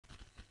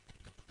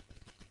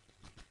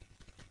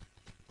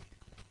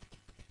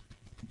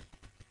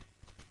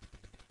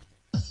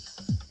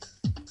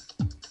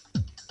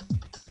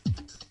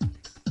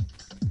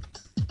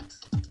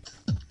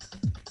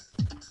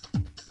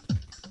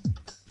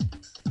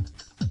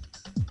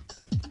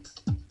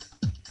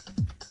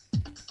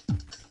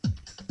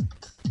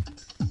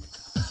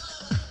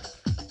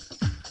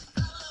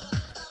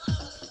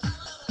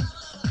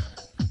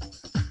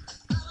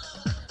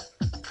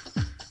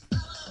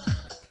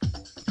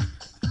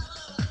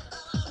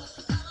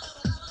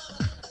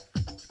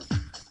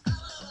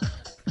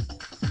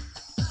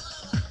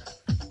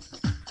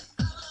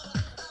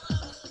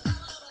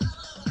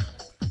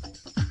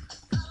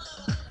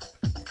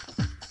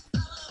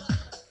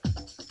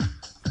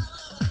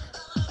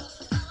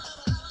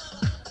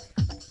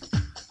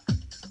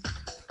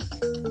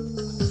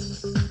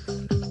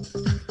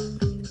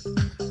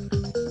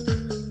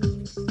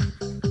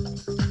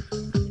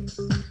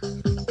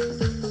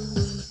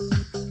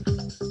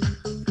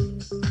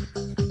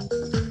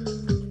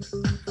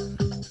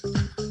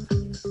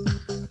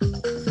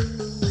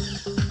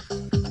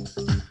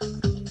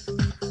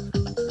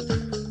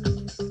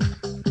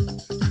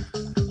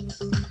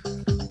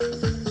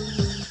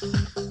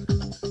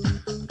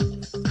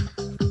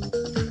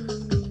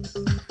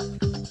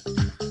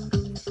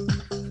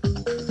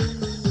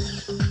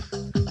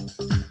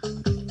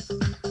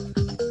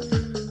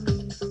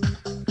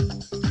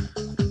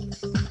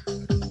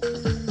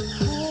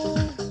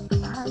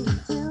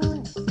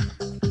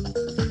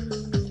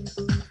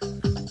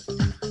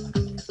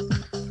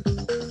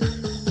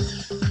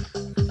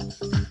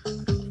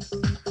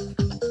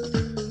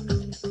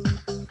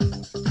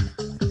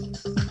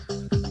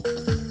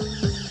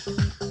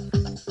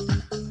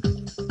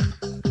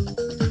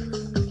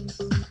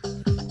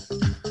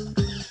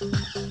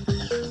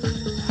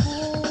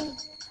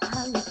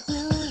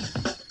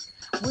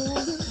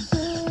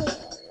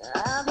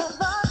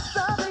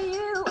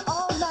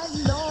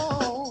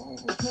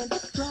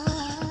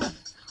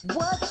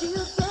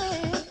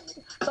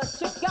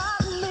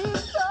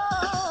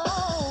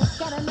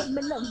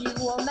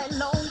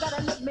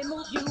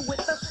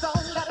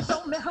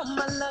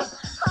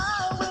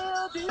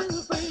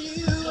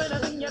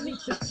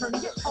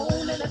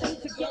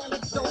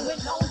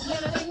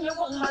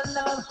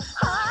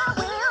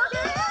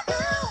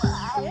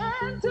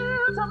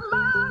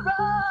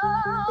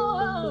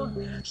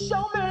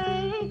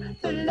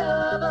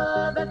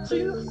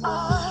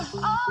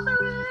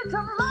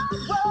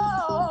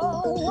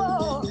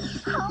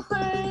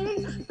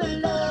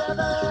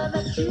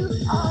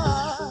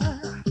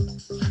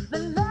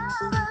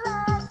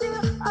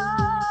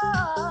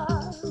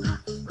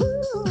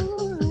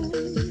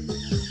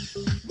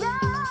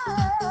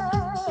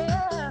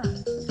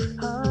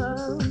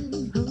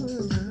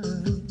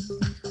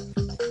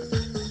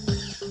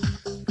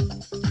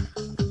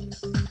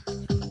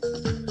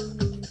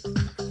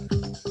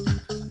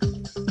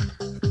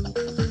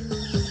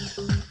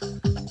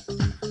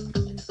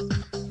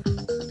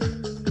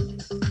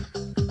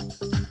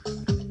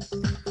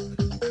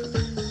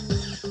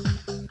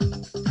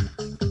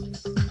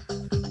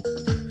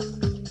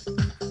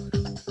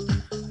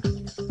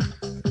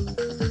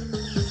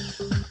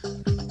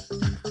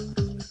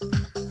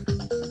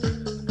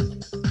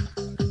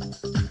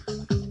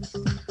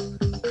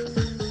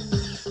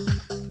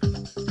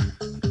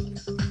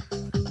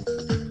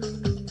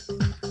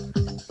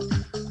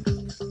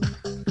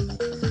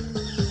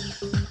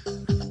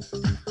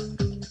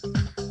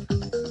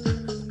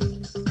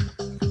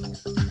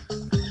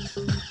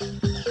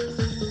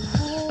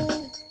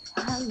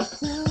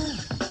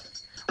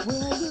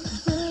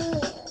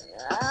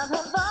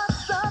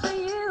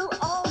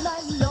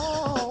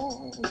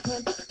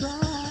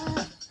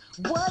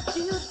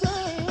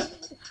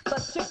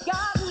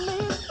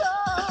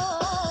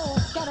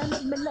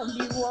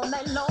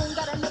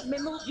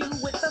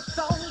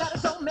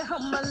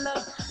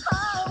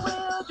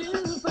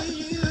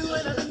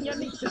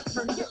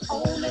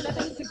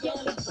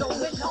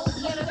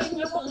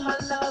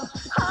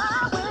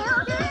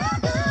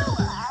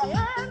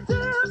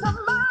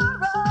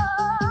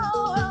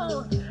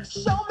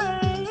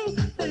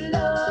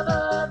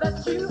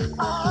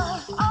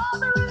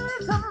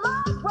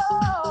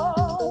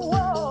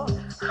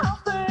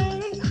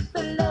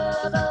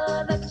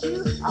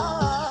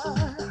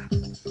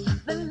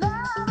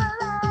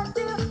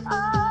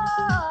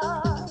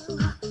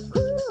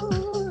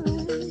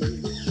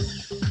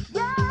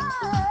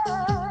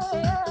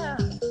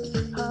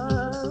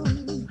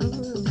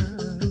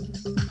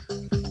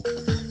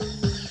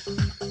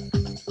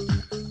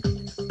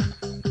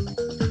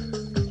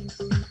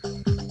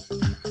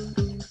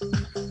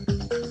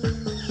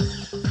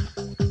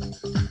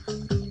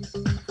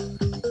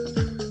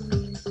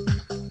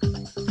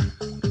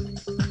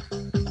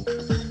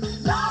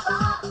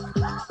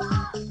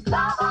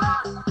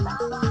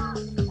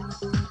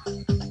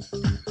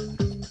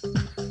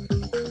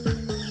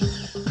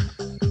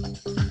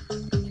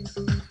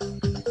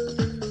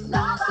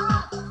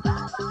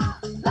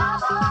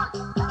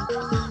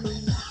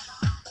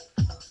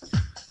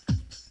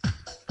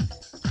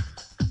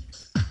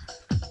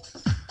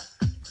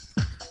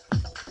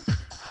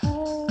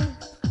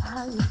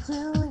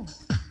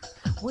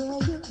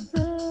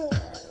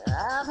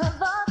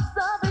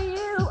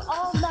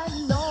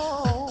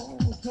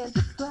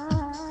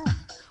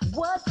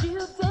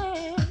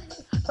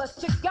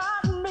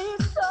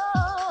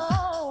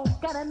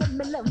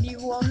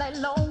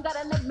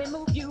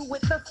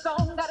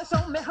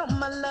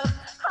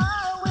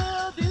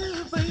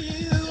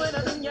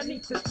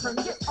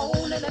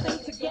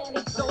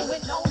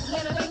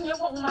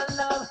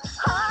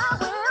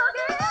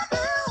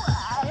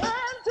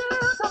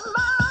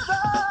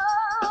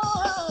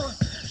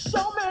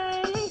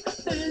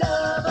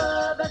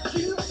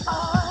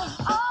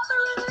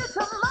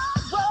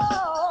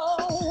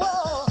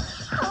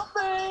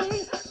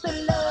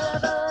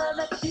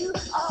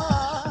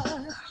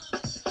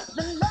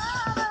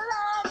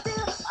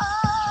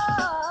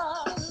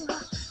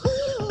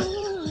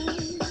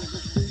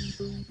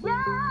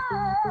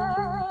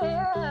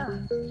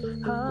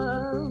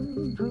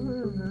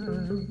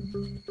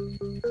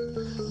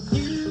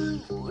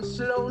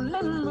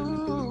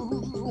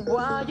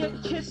while you're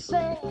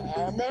kissing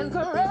and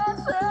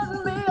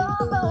caressing me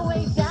all the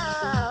way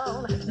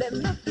down. Let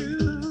me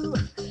do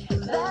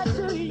that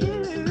to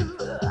you.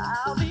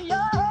 I'll be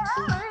your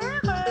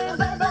everything,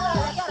 baby.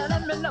 Gotta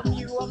let me love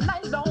you all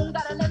night long.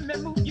 Gotta let me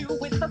move you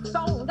with the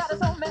song. Gotta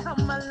tell me how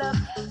my love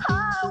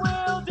I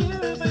will do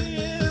for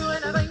you.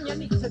 Anything you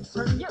need to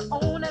turn you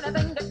on.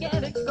 Anything to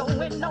get it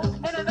going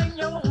on. Anything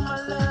you want,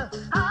 my love,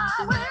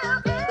 I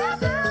will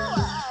give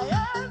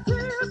you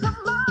into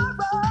tomorrow.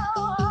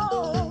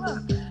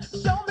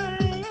 Show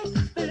me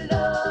the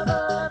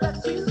lover that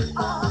you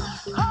are.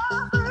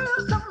 All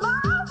through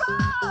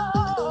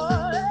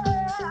tomorrow.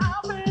 Yeah,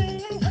 I'll be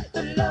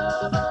the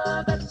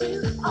lover that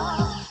you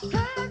are.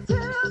 Into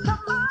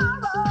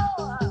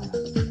tomorrow.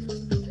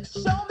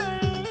 Show me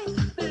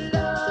the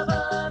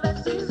lover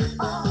that you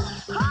are.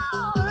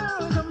 All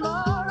through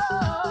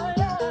tomorrow.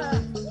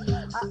 Yeah,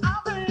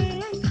 I'll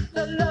be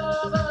the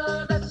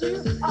lover that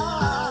you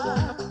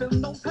are. I feel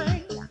no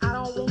pain. I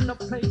don't wanna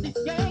play these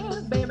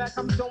games. Baby,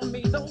 come show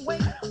me the way.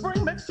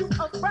 Bring me to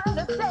a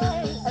brighter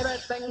day.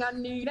 Everything I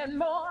need and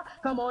more.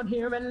 Come on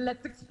here and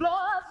let's explore.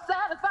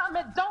 Satisfy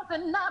me, don't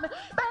deny me.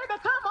 Baby,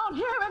 come on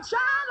here and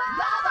shine like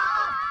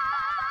lover.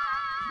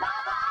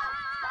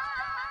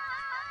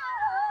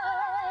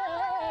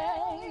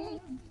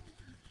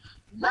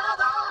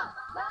 Lover.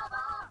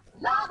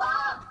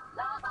 Lover.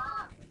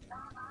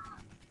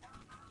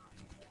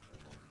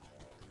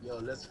 Yo,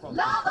 let's funk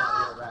this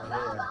party right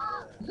here.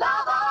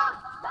 Lover.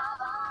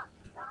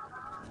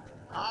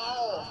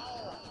 Oh,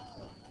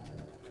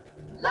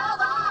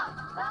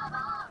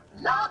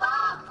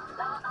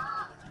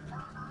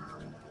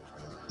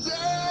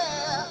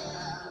 yeah.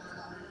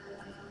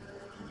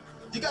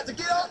 You got to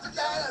get off the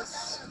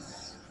dance.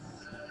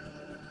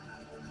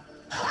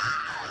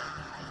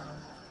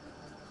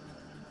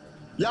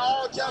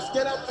 Y'all just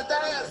get up and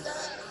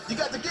dance. You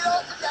got to get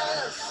up and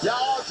dance.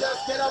 Y'all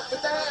just get up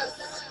and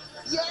dance.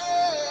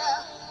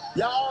 Yeah.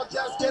 Y'all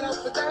just get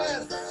up and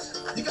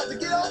dance. You got to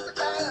get up and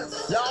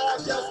dance. Y'all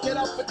just get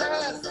up and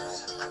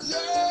dance.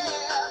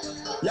 Yeah.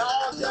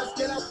 Y'all just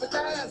get up and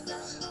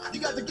dance.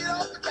 You got to get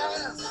up and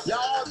dance.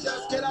 Y'all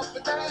just get up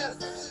and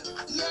dance.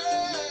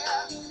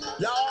 Yeah.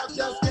 Y'all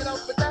just get up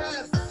and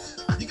dance.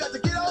 You got to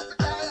get up and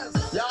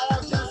dance.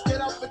 Y'all just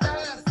get up and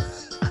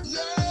dance.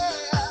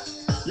 Yeah.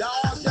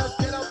 Y'all just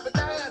get up and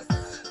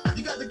dance.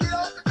 You got to get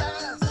up and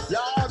dance.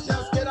 Y'all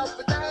just get up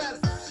and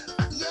dance.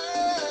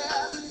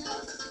 Yeah.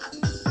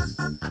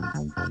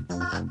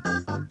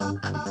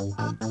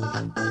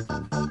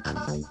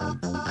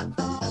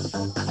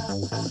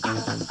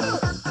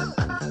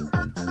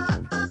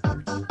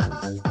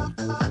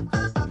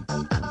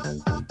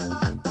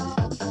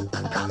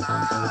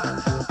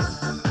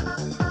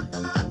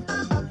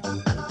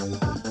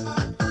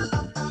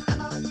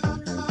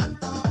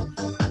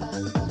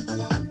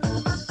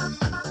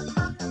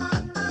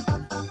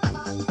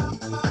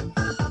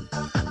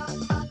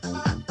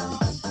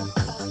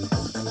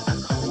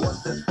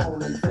 What's this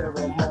phony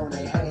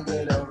ceremony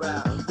hanging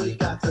around? We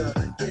got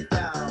to get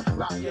down,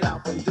 rock it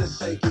out from this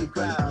shaky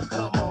ground.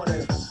 Come on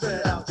and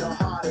spread out your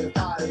hearty,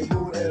 body,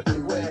 move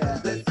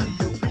everywhere. Let's see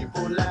you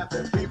people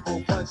laughing,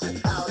 people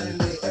punching out in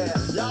the air.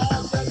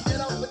 Y'all just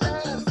get up and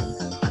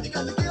dance. You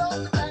got to get up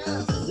and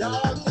dance.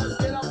 Y'all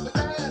just get up and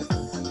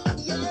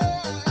dance.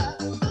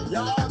 Yeah.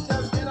 Y'all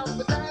just get up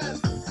and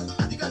dance.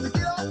 You got to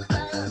get up and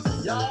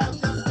dance. Y'all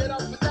just get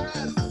up and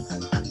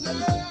dance.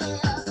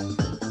 Yeah.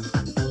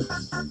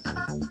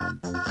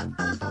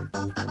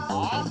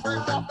 Oh,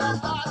 break up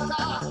that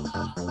bata.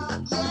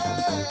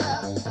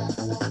 Yeah.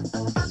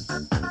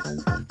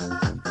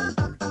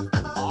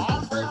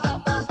 Oh, break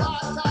up that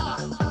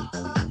bata.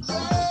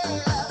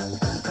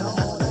 Yeah. Come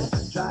on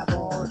and drive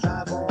on,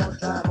 drive on,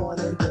 drive on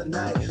in the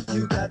night.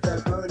 You got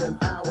that